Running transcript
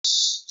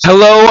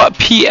Hello,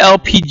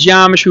 PLP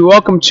Geometry.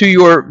 Welcome to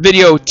your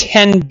video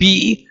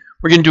 10B.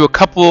 We're going to do a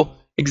couple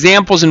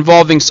examples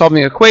involving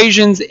solving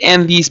equations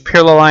and these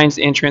parallel lines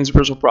and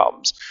transversal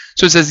problems.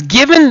 So it says,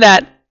 given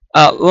that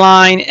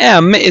line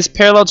M is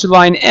parallel to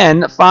line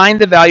N,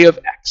 find the value of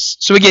X.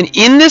 So again,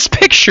 in this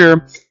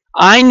picture,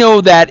 I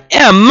know that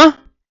M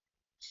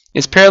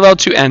is parallel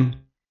to N.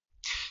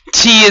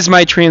 T is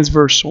my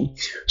transversal.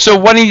 So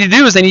what I need to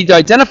do is I need to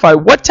identify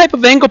what type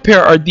of angle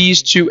pair are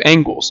these two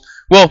angles.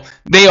 Well,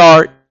 they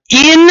are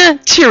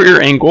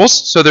interior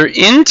angles, so they're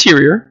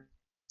interior,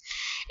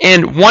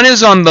 and one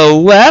is on the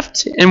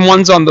left and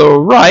one's on the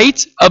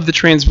right of the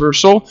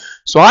transversal.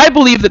 So I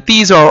believe that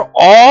these are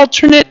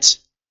alternate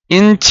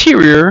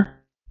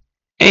interior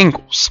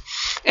angles.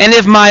 And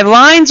if my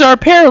lines are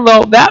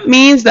parallel, that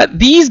means that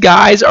these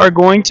guys are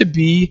going to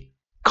be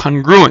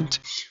congruent,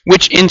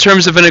 which in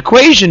terms of an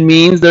equation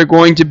means they're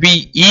going to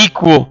be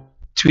equal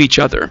to each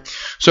other.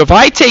 So if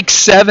I take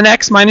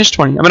 7x minus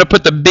 20, I'm going to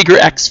put the bigger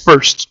x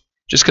first,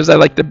 just because I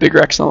like the bigger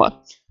x on the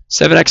left.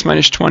 7x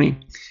minus 20.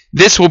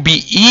 This will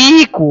be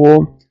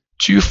equal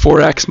to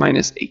 4x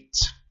minus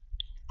 8.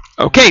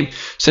 Okay,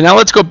 so now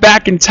let's go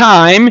back in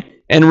time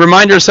and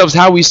remind ourselves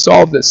how we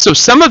solve this. So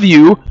some of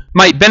you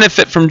might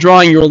benefit from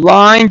drawing your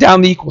line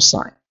down the equal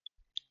sign.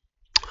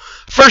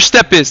 First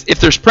step is, if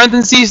there's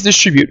parentheses,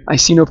 distribute. I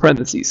see no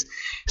parentheses.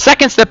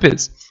 Second step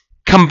is,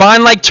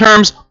 combine like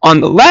terms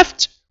on the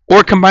left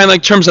or combine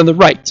like terms on the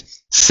right.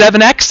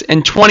 7x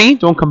and 20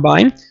 don't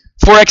combine.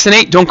 4x and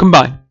 8 don't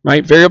combine,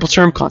 right? Variable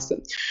term,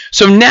 constant.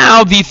 So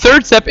now the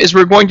third step is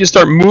we're going to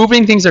start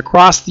moving things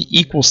across the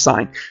equal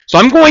sign. So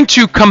I'm going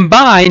to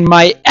combine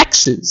my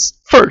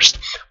x's first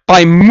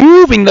by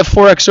moving the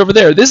 4x over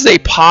there. This is a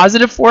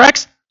positive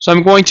 4x, so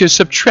I'm going to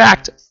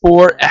subtract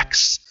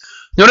 4x.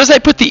 Notice I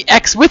put the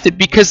x with it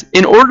because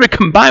in order to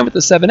combine with the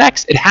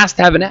 7x, it has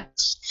to have an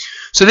x.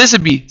 So this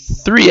would be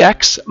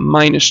 3x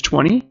minus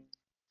 20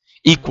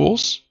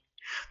 equals,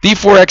 the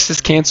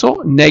 4x's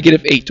cancel,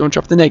 negative 8. Don't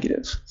drop the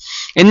negative.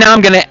 And now I'm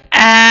going to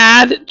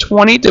add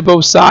 20 to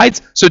both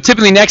sides. So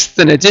typically next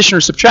to an addition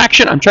or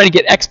subtraction, I'm trying to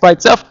get x by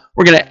itself.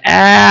 We're going to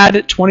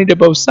add 20 to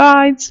both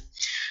sides.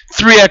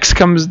 3x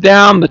comes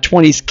down, the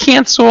 20's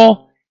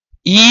cancel,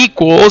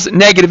 equals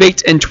negative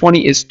 8 and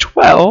 20 is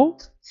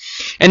 12.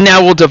 And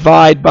now we'll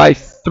divide by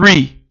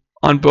 3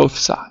 on both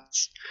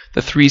sides.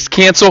 The 3's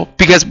cancel,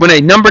 because when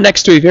a number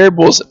next to a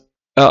variable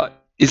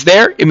is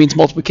there, it means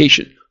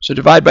multiplication. So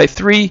divide by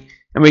 3,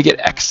 and we get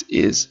x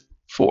is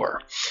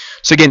 4.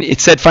 So again, it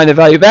said find the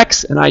value of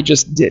x, and I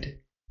just did.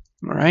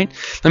 All right.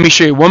 Let me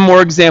show you one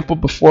more example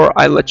before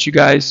I let you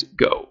guys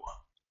go.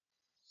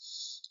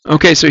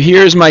 Okay, so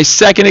here's my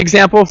second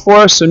example for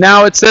us. So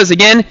now it says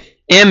again,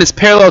 M is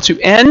parallel to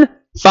N.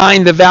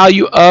 Find the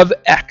value of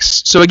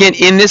x. So again,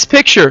 in this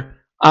picture,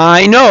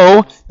 I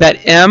know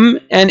that M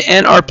and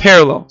N are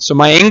parallel. So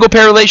my angle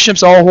pair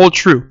relationships all hold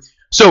true.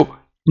 So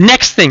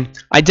next thing,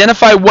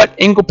 identify what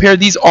angle pair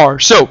these are.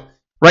 So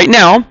right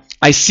now,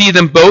 I see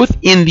them both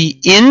in the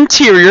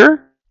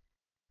interior,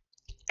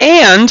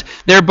 and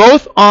they're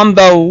both on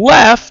the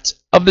left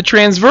of the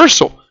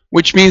transversal,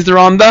 which means they're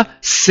on the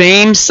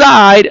same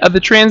side of the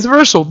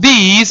transversal.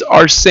 These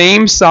are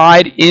same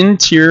side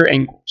interior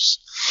angles.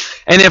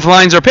 And if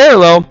lines are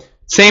parallel,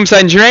 same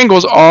side interior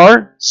angles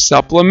are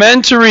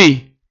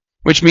supplementary,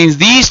 which means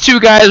these two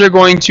guys are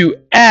going to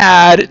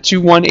add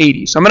to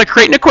 180. So I'm going to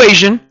create an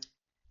equation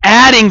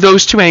adding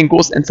those two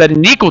angles and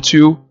setting it equal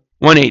to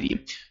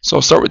 180. So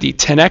I'll start with the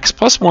 10x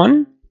plus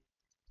 1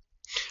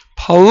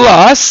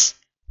 plus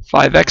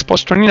 5x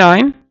plus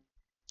 29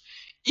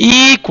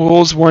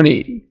 equals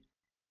 180.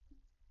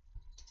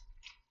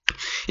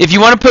 If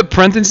you want to put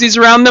parentheses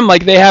around them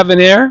like they have in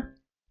there,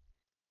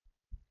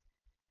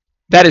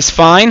 that is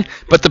fine,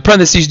 but the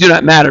parentheses do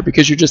not matter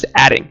because you're just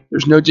adding.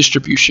 There's no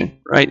distribution,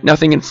 right?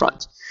 Nothing in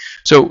front.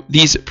 So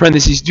these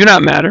parentheses do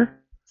not matter.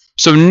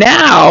 So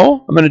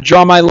now I'm going to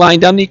draw my line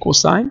down the equal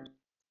sign.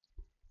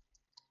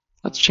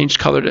 Let's change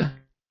color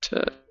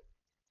to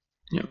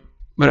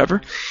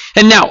whatever.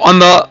 And now on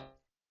the,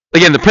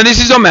 again, the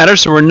parentheses don't matter,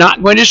 so we're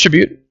not going to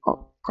distribute.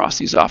 I'll cross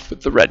these off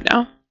with the red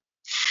now.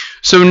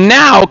 So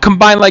now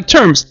combine like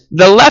terms.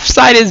 The left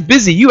side is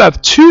busy. You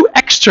have two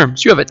x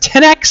terms. You have a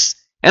 10x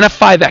and a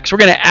 5x. We're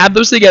going to add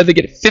those together to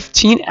get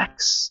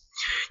 15x.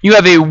 You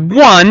have a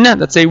 1,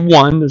 that's a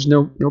 1, there's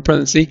no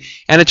parenthesis,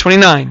 and a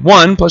 29.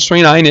 1 plus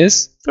 29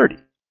 is 30.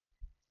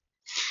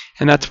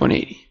 And that's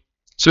 180.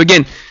 So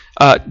again,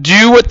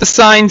 do what the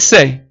signs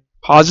say.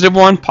 Positive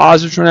 1,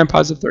 positive 29,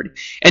 positive 30.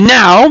 And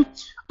now,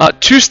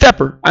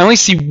 two-stepper. I only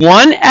see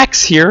one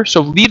x here,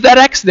 so leave that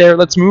x there.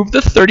 Let's move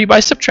the 30 by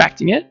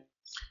subtracting it.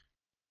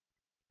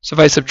 So if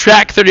I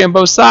subtract 30 on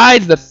both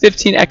sides, the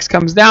 15x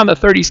comes down, the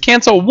 30's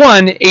cancel.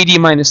 180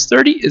 minus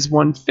 30 is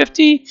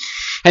 150.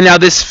 And now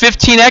this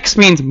 15x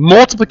means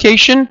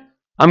multiplication.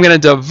 I'm going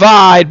to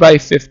divide by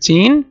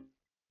 15.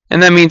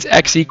 And that means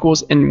x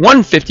equals, and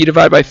 150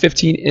 divided by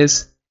 15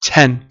 is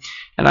 10.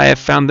 And I have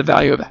found the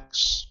value of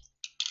x.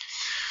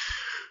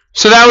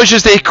 So that was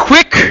just a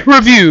quick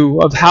review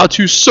of how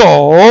to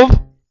solve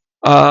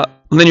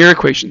linear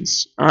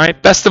equations. All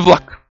right, best of luck.